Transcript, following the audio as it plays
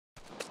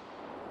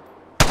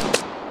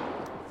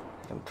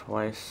Hit him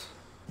twice.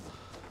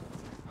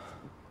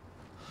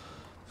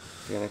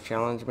 Is he gonna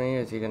challenge me, or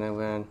is he gonna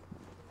win?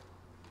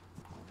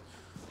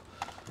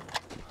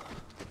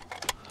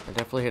 I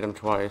definitely hit him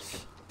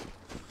twice.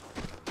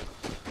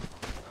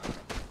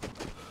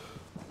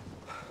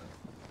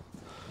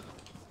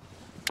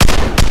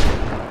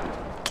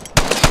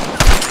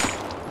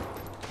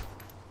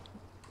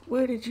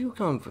 Where did you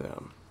come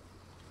from?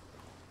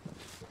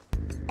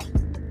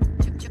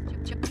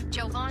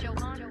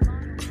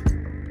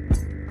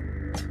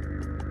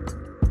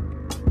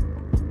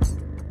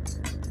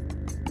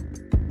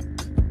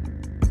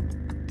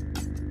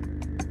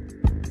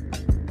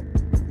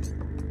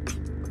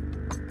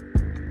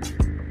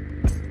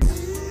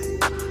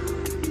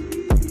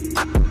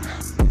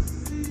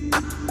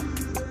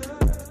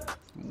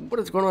 What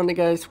is going on,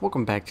 guys?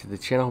 Welcome back to the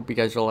channel. Hope you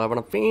guys are all having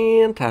a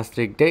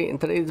fantastic day. In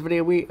today's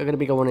video, we are going to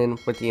be going in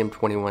with the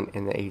M21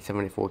 and the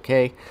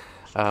A74K,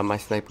 my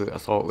sniper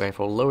assault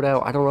rifle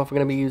loadout. I don't know if I'm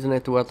going to be using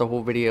it throughout the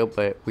whole video,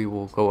 but we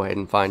will go ahead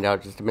and find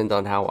out. Just depends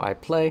on how I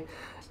play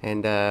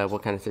and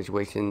what kind of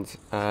situations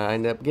I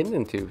end up getting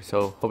into.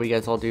 So hope you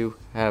guys all do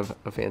have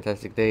a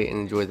fantastic day and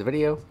enjoy the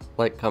video.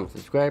 Like, comment,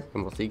 subscribe,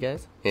 and we'll see you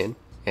guys in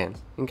an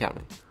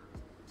encounter.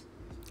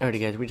 Alrighty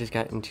guys, we just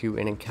got into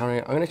an encounter.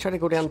 I'm going to try to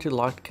go down to the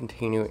locked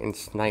container and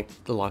snipe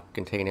the locked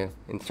container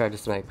and try to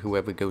snipe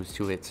whoever goes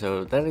to it.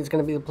 So that is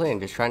going to be the plan,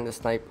 just trying to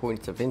snipe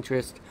points of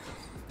interest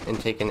and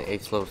taking a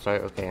slow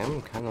start. Okay,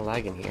 I'm kind of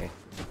lagging here.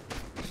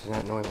 This is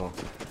not normal.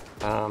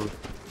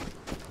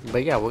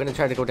 But yeah, we're going to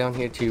try to go down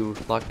here to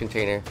locked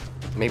container,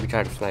 maybe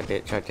try to snipe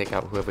it, try to take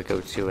out whoever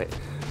goes to it.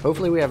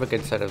 Hopefully we have a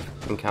good set of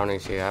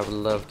encounters here. I would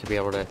love to be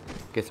able to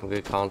get some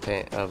good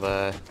content of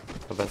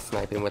us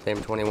sniping with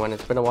M21.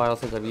 It's been a while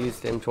since I've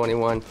used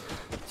M21,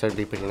 so it'd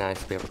be pretty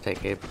nice to be able to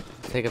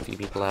take a few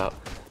people out.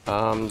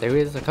 There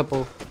is a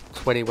couple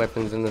sweaty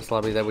weapons in this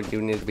lobby that we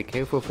do need to be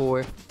careful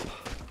for.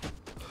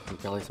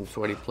 Probably some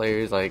sweaty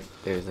players, like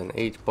there's an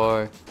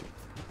H-bar,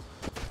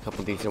 a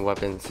couple decent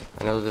weapons.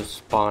 I know there's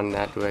spawn in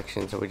that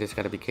direction, so we just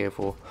gotta be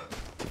careful,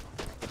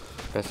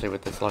 especially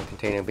with this locked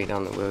container being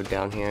on the road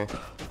down here.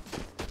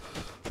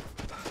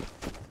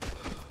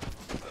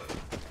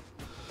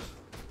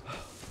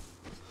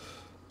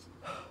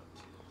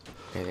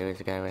 Okay, there is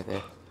a guy right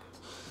there.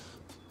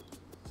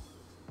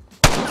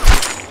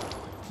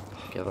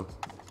 Kill him.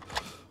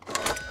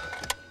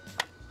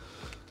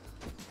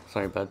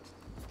 Sorry, bud.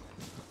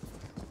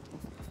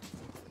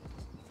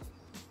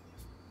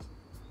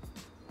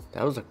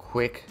 That was a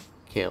quick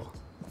kill.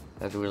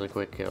 That's a really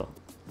quick kill.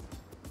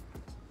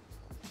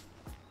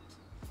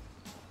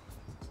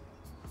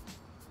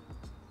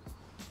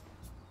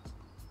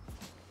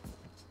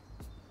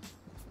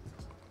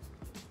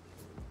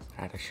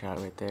 I had a shot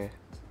right there.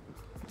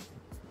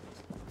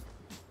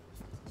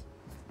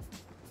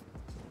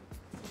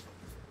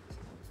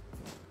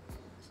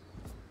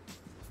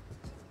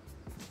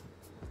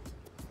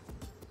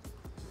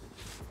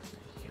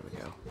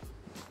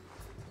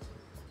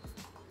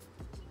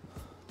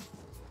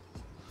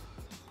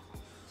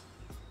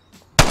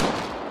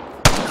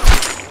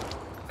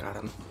 Got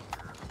him.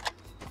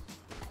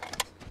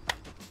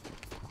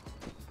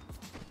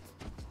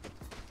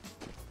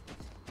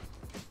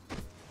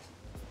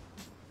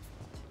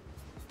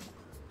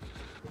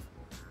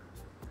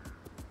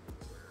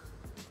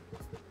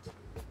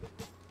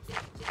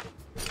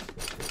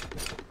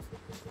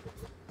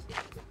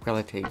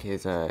 Probably take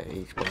his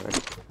H-bar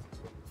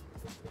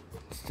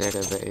instead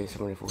of the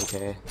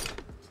A74K.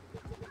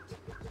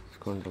 Just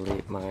going to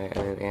delete my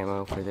other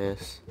ammo for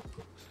this.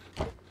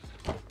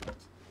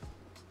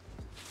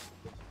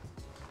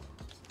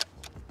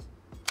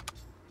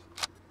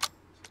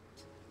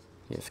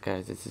 Yes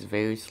guys, this is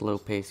very slow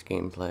paced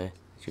gameplay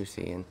that you're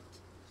seeing.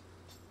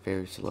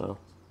 Very slow.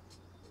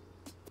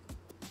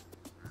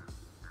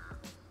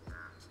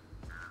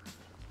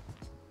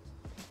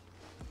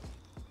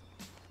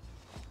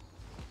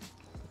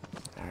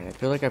 Alright, I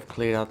feel like I've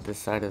cleared out this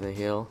side of the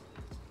hill.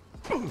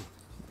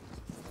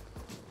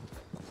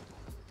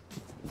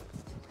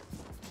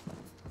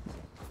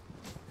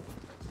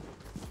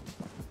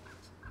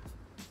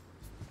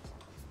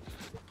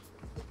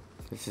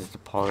 This is the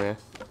Paria.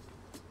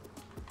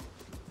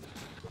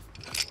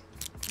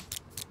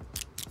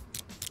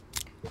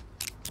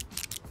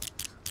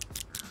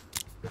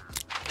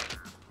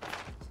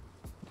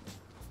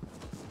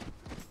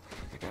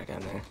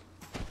 Down there.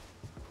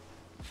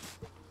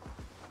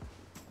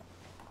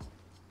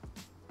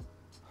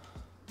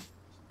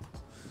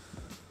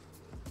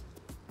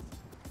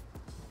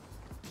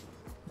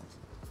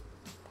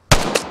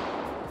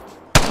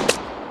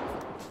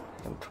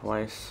 Hit him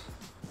twice.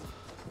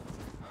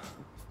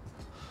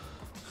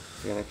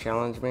 Is he gonna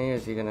challenge me, or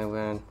is he gonna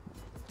win?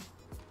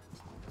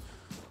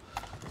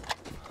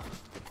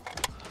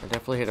 I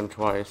definitely hit him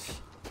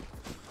twice.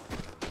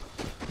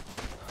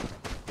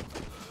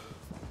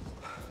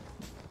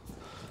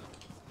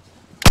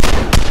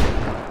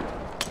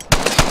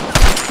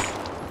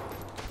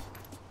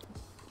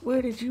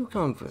 Where did you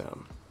come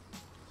from?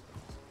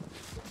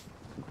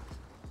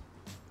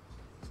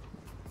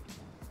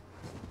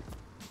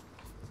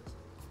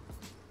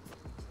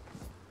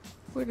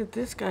 Where did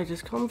this guy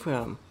just come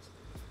from?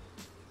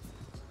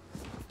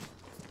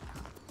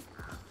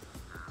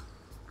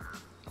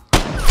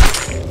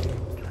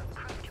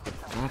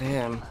 Got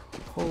him.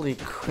 Holy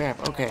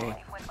crap,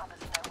 okay.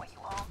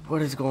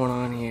 What is going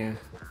on here?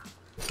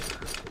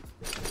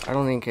 I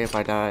don't even care if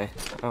I die.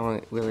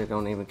 Really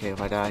don't even care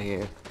if I die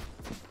here.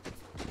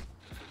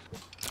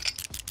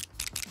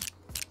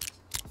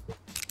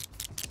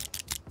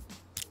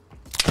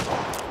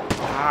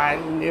 I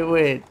knew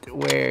it.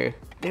 Where?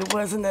 There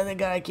was another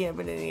guy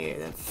camping in here.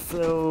 That's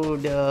so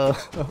dumb.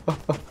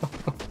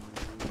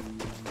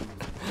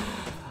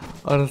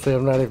 Honestly,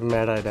 I'm not even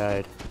mad I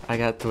died. I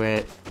got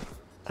threat.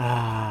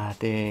 Ah,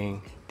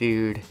 dang.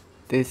 Dude,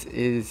 this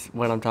is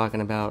what I'm talking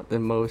about. The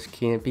most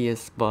campiest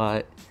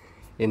spot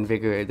in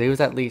Vigor. There was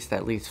at least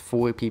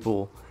 4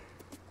 people.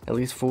 At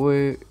least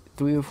 3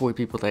 or 4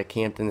 people that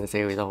camped in this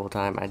area the whole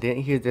time. I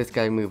didn't hear this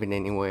guy moving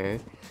anywhere.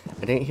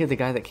 I didn't hear the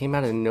guy that came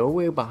out of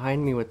nowhere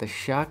behind me with the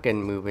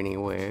shotgun move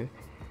anywhere.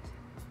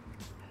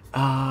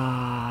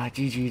 Ah,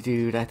 GG,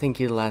 dude. I think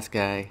you're the last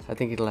guy. I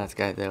think you're the last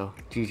guy, though.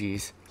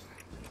 GG's.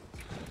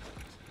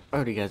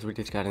 Alrighty, guys. We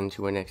just got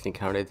into our next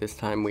encounter. This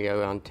time we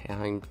are on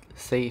time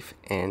safe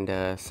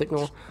and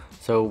signal.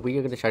 So we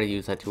are going to try to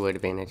use that to our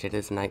advantage. It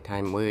is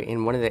nighttime. We're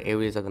in one of the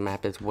areas of the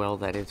map as well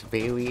that is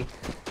very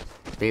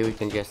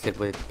congested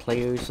with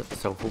players,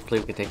 so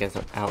hopefully we can take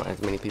out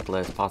as many people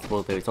as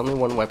possible. There's only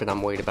one weapon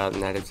I'm worried about,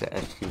 and that is the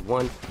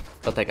SG-1,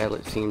 but that guy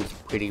seems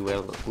pretty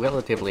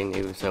relatively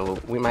new, so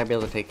we might be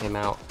able to take him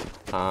out.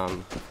 I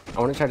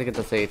want to try to get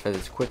the safe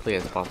as quickly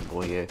as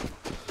possible here,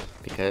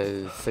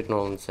 because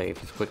signal and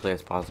safe as quickly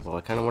as possible.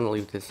 I kind of want to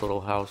leave this little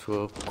house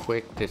real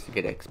quick just to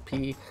get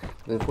XP,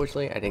 but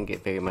unfortunately I didn't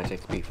get very much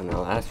XP from the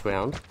last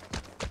round.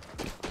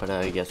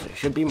 But yes, there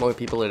should be more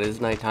people. It is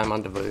nighttime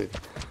on the Vigor.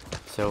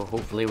 So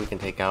hopefully we can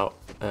take out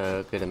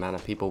a good amount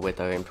of people with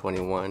our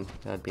M21.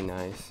 That'd be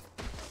nice.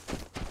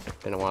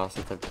 Been a while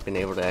since I've been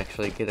able to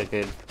actually get a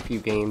good few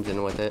games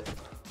in with it.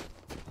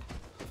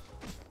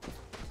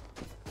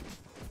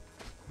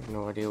 I have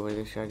no idea where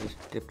this guy just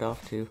dipped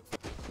off to.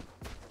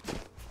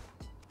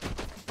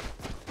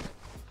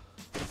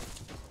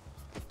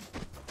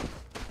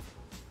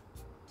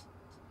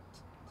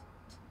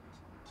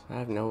 I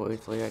have no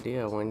earthly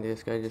idea when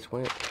this guy just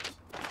went.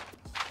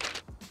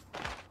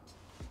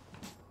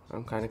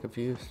 I'm kind of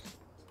confused.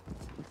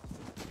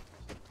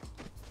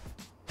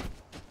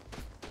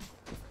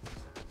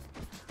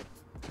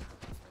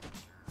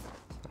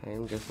 I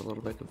am just a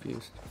little bit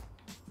confused.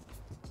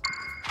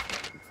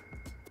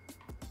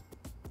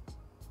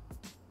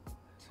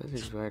 It says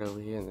he's right over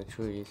here in the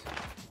trees.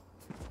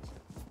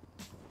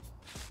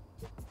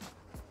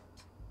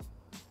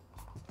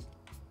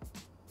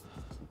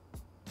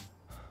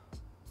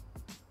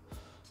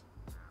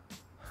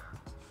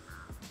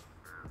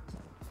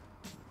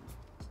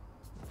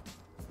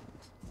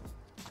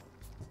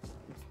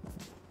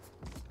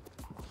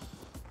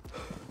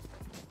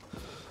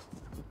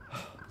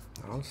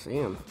 I don't see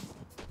him.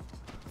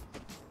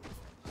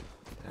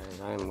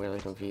 Guys, I am really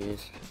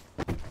confused.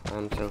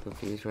 I'm so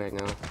confused right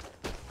now.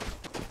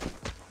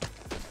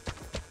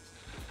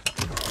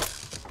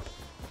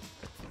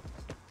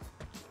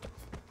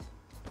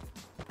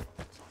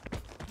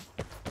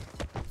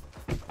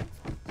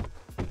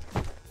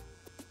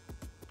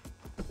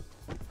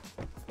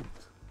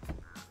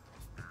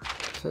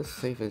 It says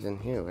safe is in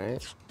here,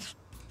 right?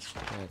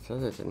 Yeah, it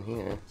says it's in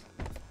here.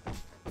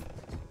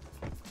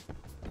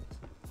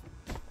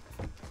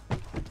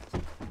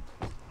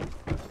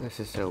 This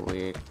is so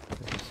weird.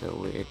 This is so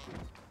weird.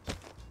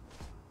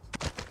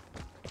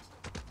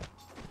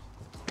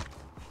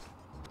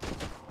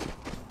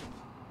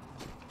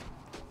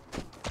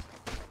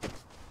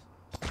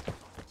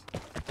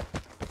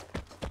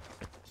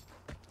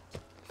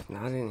 It's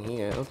not in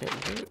here. Okay,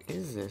 where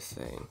is this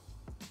thing?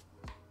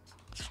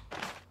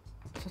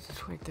 It says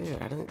it's right there.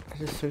 I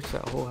just searched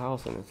that whole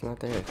house and it's not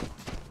there.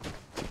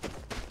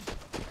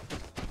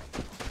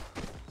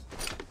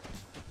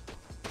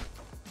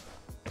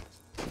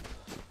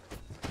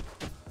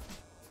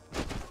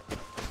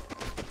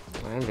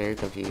 I'm very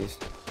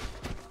confused.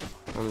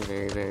 I'm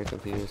very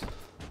confused.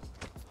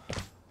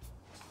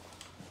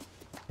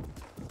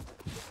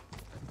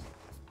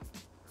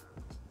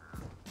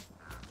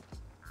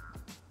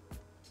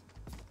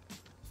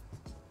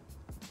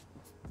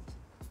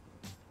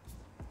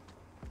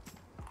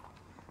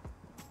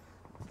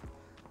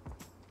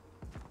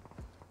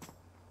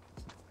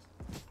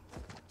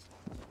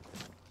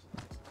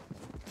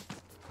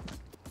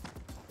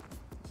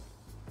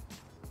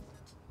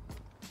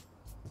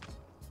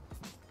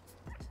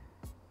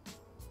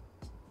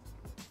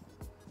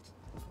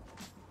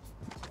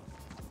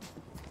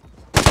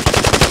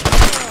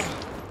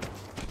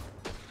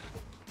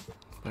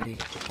 Buddy,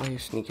 why are you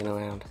sneaking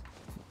around?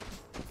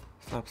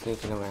 Stop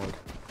sneaking around.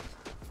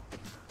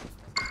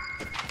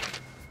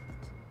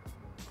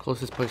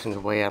 Closest person's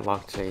way at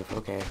locked safe.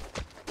 Okay.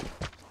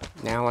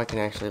 Now I can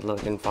actually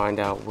look and find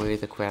out where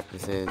the crap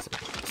this is.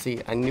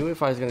 See, I knew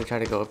if I was going to try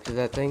to go up to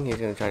that thing, he's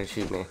going to try to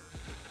shoot me.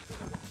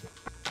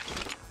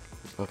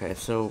 Okay,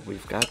 so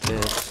we've got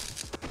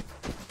this.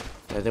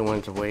 The other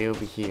one's way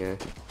over here.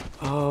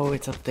 Oh,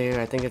 it's up there.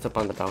 I think it's up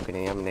on the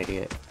balcony. I'm an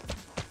idiot.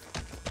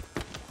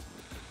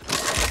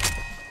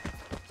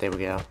 There we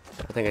go.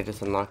 I think I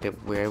just unlocked it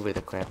wherever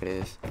the crap it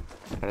is.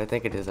 But I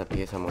think it is up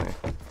here somewhere.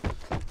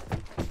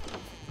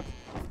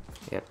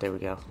 Yep, there we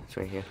go. It's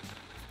right here.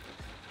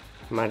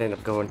 Might end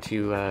up going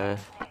to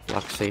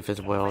lock safe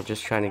as well.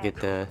 Just trying to get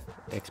the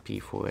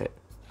XP for it.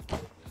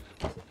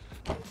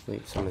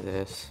 Delete some of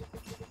this.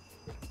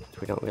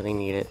 We don't really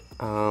need it.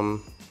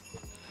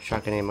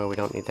 Shotgun ammo, we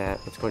don't need that.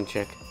 Let's go and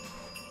check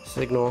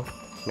signal.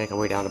 Make our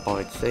way down to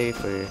barred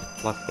safe or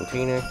lock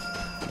container.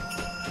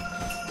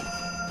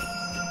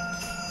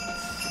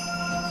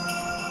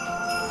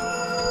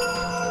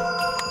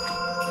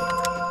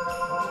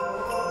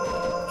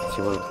 Let's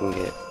see what we can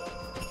get.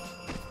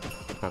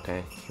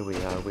 Okay, here we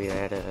are. We are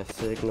at a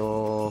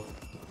signal.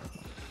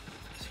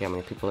 Let's see how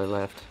many people are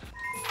left.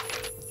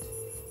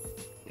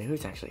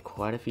 There's actually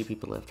quite a few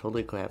people left.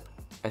 Holy crap.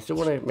 I still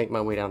want to make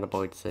my way down to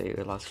barred safe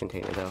or lock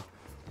container though.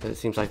 It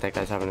seems like that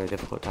guy's having a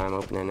difficult time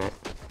opening it.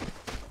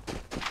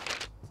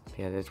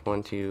 Yeah, there's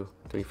 1, 2,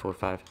 3, 4,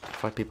 5.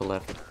 5 people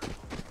left.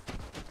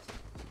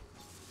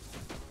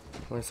 I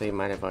want to say he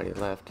might have already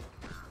left.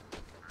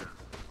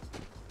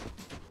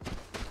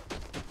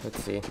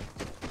 Let's see.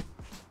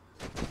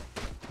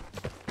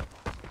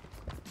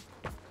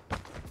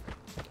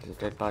 There's a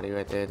dead body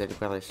right there that he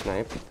probably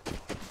sniped.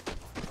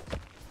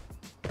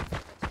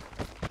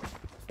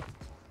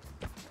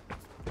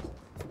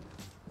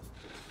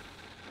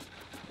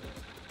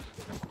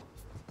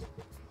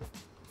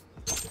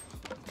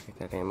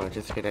 That ammo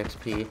just to get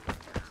XP,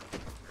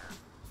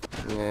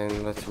 and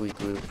then let's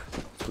regroup.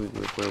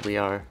 Where we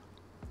are.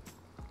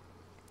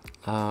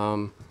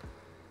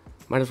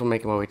 Might as well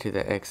make our way to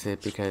the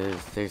exit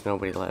because there's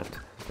nobody left.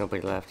 So we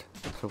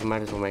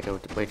might as well make our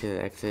way to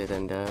the exit,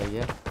 and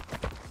yeah,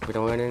 if we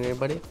don't run into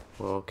anybody,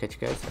 we'll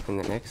catch you guys in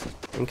the next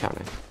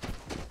encounter.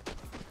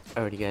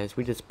 Alrighty guys,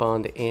 we just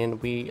spawned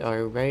and we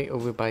are right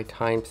over by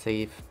time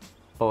safe,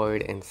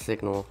 barred, and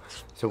signal.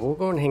 So we'll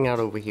go and hang out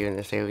over here in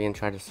this area and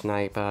try to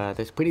snipe.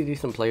 There's pretty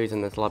decent players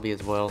in this lobby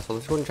as well, so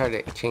let's go and try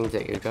to change the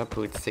airdrop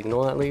towards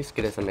signal at least,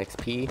 get us some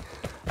XP.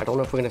 I don't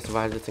know if we're going to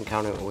survive this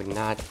encounter or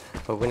not,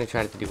 but we're going to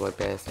try to do our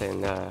best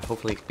and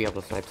hopefully be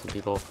able to snipe some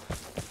people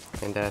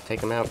and take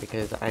them out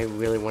because I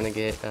really want to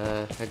get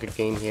a good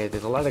game here.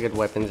 There's a lot of good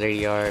weapons,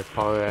 ADR,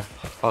 Para,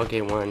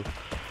 RK1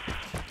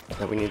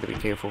 that we need to be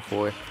careful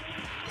for.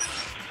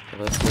 So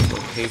let's make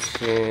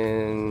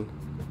location.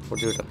 We'll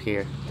do it up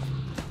here.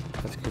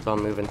 Let's keep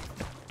on moving.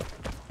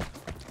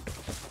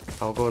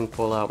 I'll go and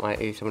pull out my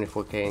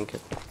A74K in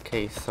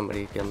case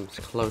somebody comes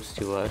close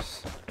to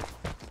us.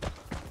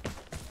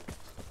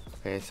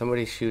 Okay,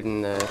 somebody's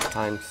shooting the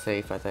time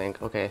safe, I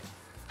think. Okay.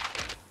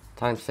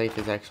 Time safe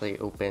is actually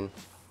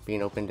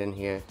being opened in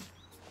here.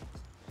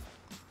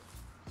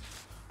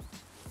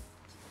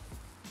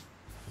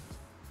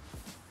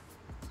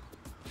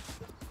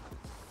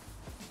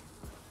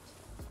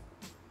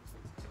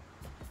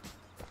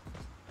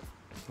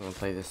 I'm gonna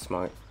play this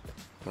smart.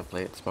 I'm gonna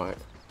play it smart.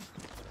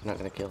 I'm not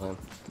gonna kill him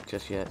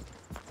just yet.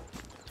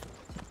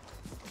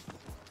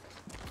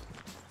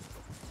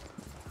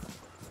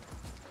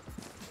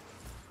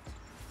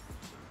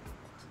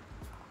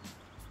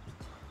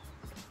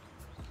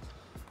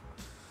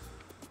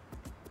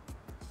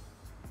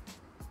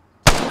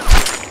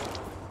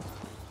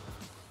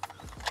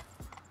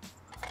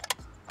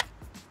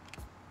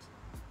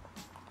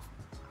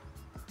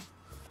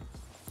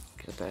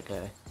 Get that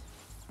guy.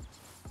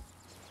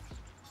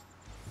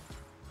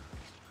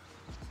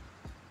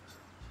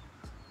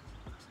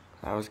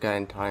 I was guy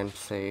in time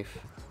safe.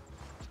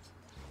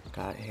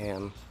 Got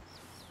him.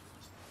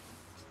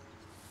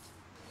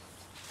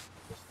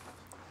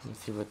 Let's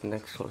see what the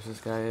next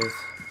closest guy is.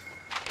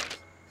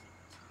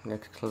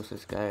 Next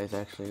closest guy is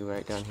actually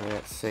right down here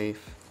at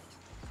safe.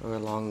 Or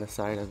along the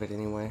side of it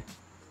anyway.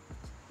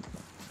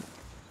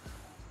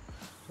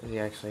 Is he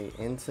actually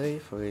in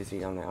safe or is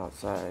he on the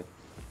outside?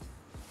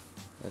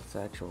 That's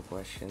the actual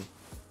question.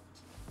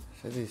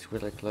 Says he's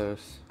really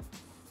close.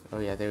 Oh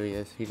yeah, there he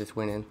is. He just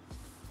went in.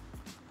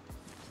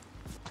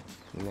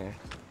 In there.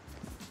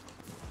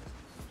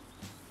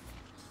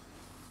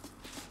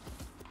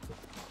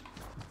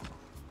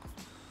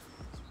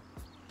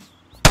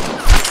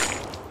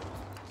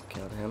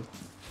 Killed him.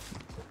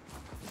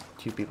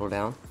 2 people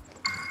down.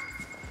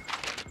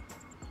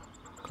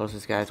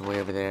 Closest guy's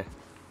way over there.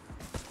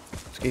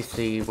 Let's go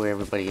see where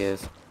everybody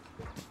is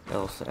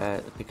else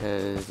at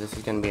because this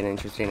is gonna be an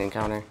interesting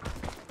encounter.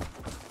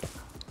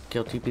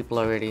 Killed 2 people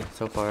already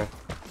so far.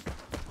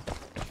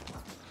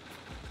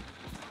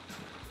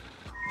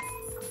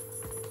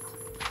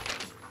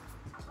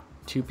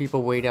 Two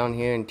people way down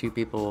here and 2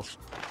 people,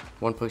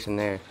 1 person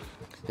there.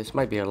 This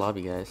might be our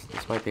lobby, guys.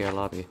 This might be our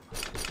lobby.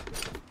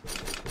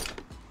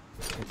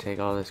 I take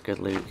all this good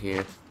loot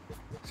here.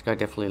 This guy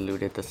definitely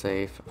looted the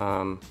safe.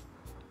 Yeah,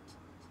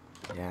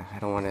 I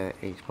don't want to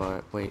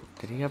H-bar. Wait,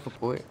 did he have a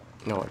port?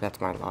 No, that's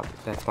my lobby.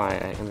 That's my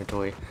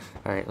inventory.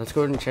 Alright, let's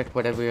go ahead and check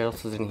whatever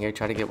else is in here.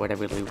 Try to get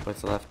whatever loot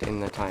was left in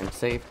the time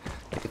safe.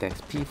 Get the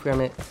XP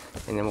from it.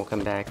 And then we'll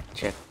come back,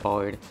 check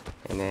Bard,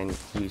 and then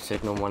use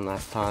Signal one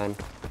last time.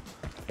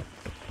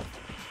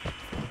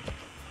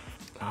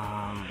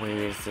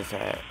 Where is this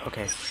at?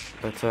 Okay,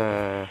 let's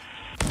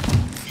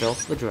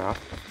stealth the drop.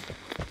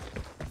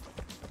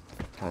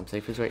 Time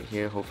safe is right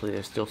here. Hopefully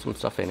there's still some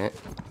stuff in it.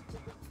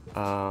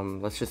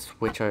 Let's just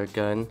switch our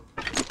gun.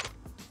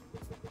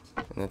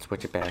 And then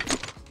switch it back.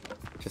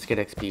 Just get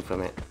XP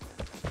from it.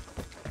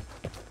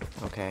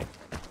 Okay.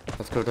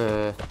 Let's go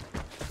to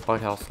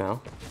Bard House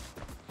now.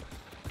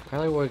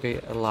 Probably will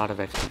get a lot of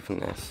XP from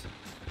this.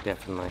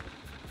 Definitely.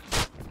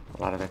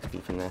 A lot of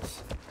XP from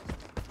this.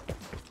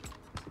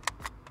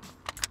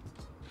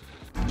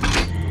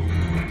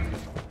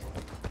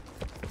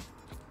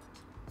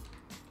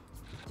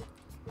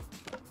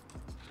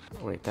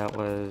 Wait, that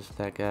was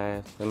that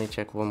guy. Let me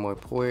check one more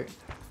port.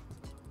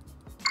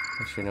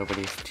 Make sure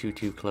nobody's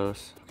too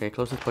close. Okay,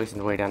 closest place is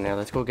way down there.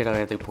 Let's go get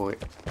our other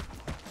port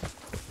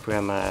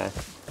from the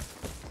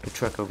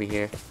truck over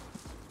here.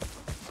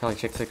 Probably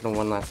check Signal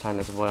one last time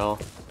as well.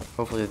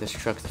 Hopefully this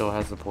truck still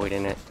has the port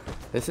in it.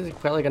 This is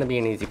probably going to be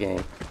an easy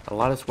game. A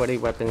lot of sweaty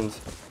weapons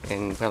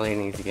and probably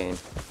an easy game.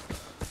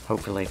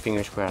 Hopefully,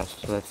 fingers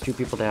crossed. So that's 2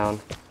 people down.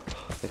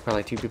 There's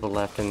probably 2 people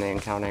left in the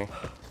encounter.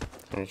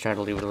 I'm going to try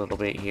to leave it a little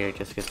bit here,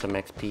 just get some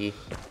XP.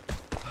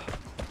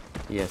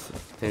 Yes,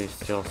 there's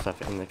still stuff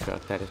in the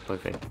truck. That is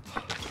perfect.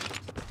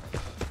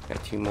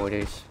 Got 2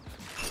 mortars.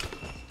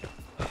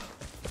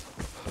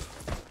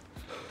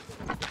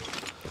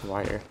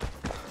 Wire.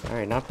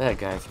 Alright, not bad,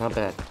 guys. Not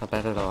bad. Not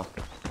bad at all.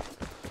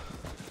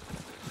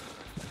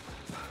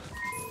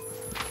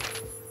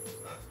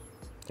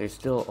 There's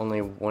still only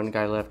 1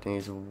 guy left, and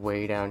he's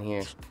way down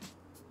here.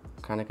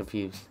 Kind of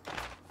confused.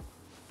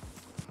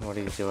 What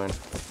he's doing.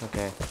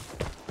 Okay.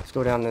 Let's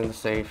go down in the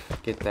safe,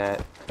 get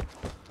that,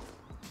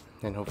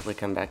 and hopefully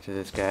come back to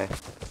this guy.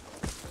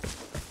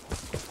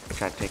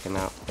 Try to take him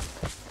out.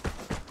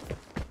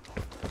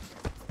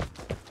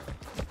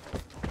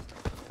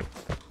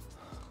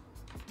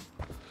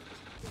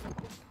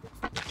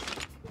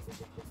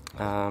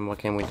 What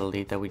can we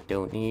delete that we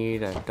don't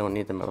need? I don't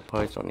need the metal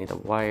parts, don't need the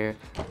wire,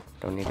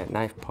 don't need a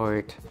knife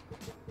part.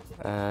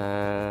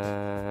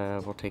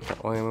 We'll take the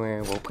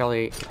armor. We'll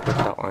probably equip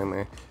the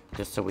armor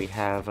just so we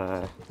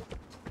have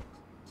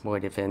more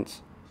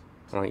defense.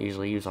 I don't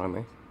usually use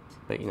armor,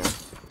 but you know.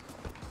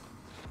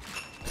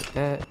 Like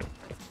that.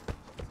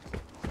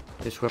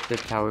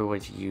 Disruptive tower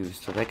was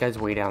used, so that guy's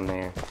way down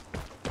there.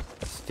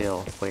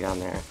 Still way down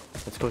there.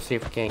 Let's go see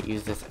if we can't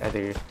use this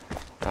other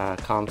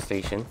comm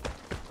station.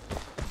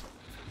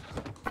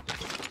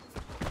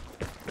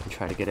 And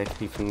try to get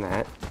XP from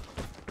that.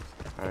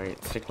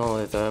 Alright, Signal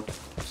is up.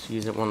 Let's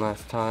use it one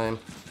last time.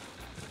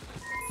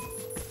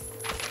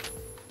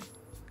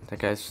 That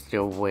guy's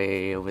still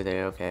way over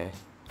there, okay.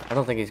 I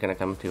don't think he's gonna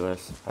come to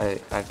us. I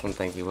don't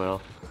think he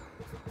will.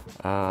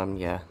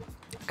 Yeah.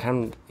 I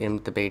kind of am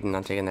debating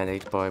on taking that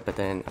H-bar, but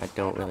then I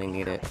don't really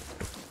need it.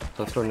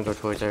 So let's go ahead and go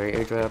towards our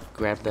airdrop,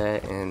 grab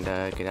that, and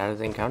get out of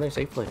the encounter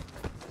safely.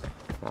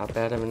 Not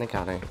bad of an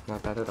encounter.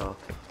 Not bad at all.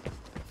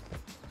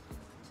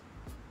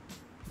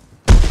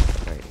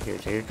 Alright,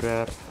 here's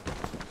airdrop.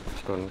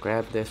 Let's go ahead and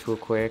grab this real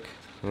quick,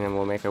 and then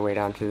we'll make our way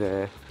down to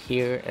the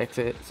pier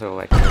exit, so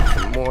I can get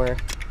some more.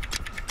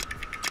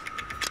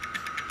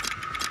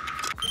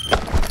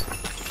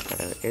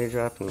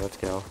 Airdrop, and let's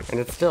go. And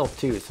it's stealth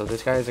too, so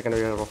this guy isn't going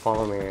to be able to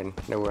follow me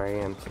and know where I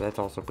am, so that's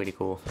also pretty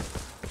cool.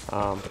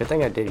 Good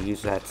thing I did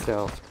use that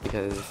stealth,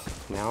 because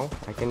now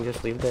I can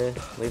just leave the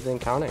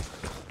encounter.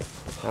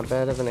 Not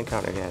bad of an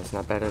encounter, guys.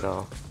 Not bad at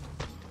all.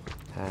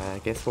 I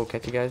guess we'll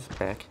catch you guys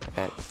back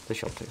at the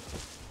shelter.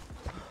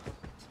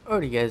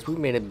 Alrighty guys, we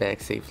made it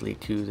back safely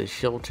to the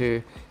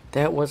shelter.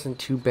 That wasn't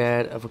too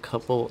bad of a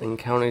couple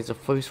encounters. The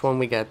first one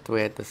we got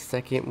threat, the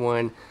second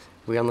one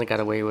we only got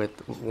away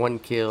with 1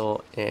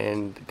 kill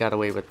and got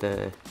away with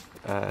the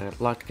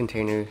locked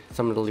container,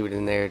 some of the loot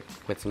in there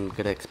with some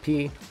good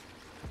XP.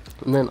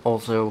 And then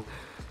also,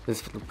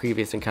 this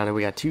previous encounter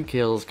we got 2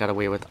 kills, got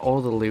away with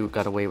all the loot,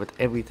 got away with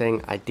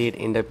everything. I did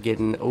end up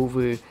getting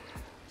over,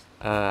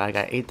 I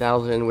got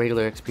 8,000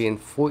 regular XP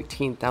and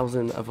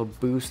 14,000 of a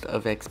boost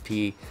of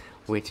XP,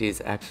 which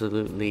is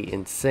absolutely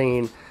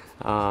insane.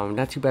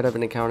 Not too bad of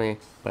an encounter,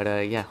 but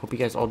yeah, hope you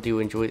guys all do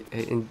enjoy.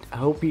 I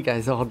hope you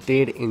guys all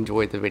did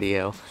enjoy the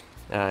video.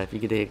 If you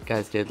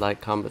guys did,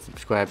 like, comment,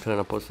 subscribe, turn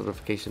on post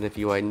notifications if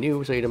you are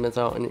new, so you don't miss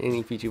out on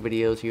any future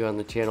videos here on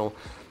the channel.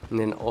 And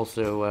then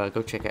also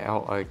go check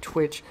out our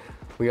Twitch.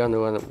 We are on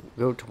the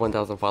road to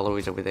 1,000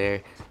 followers over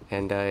there,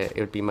 and it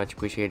would be much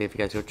appreciated if you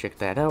guys go check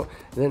that out.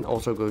 And then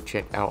also go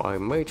check out our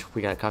merch.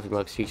 We got coffee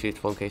mugs, t-shirts,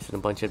 phone cases, and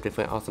a bunch of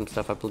different awesome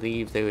stuff. I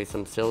believe there is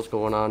some sales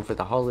going on for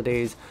the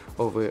holidays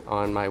over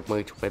on my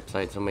merch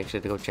website, so make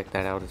sure to go check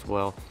that out as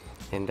well.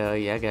 And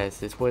yeah guys,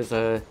 this was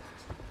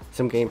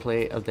some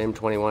gameplay of the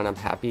M21. I'm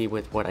happy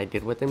with what I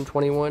did with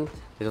M21.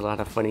 There's a lot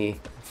of funny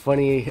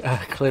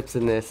clips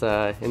in this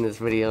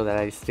video that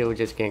I still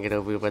just can't get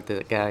over. But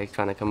the guy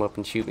trying to come up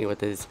and shoot me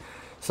with his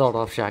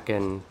sawed-off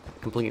shotgun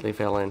completely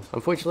failing.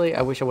 Unfortunately,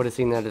 I wish I would have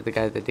seen that at the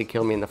guy that did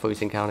kill me in the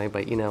first encounter.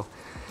 But you know,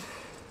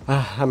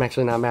 I'm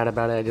actually not mad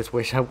about it. I just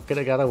wish I could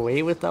have got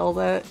away with all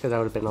that, because that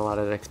would have been a lot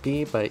of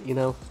XP. But you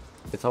know,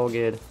 it's all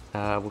good.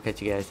 We'll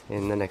catch you guys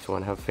in the next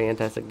one. Have a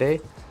fantastic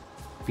day.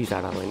 Peace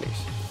out,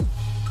 Outlanders.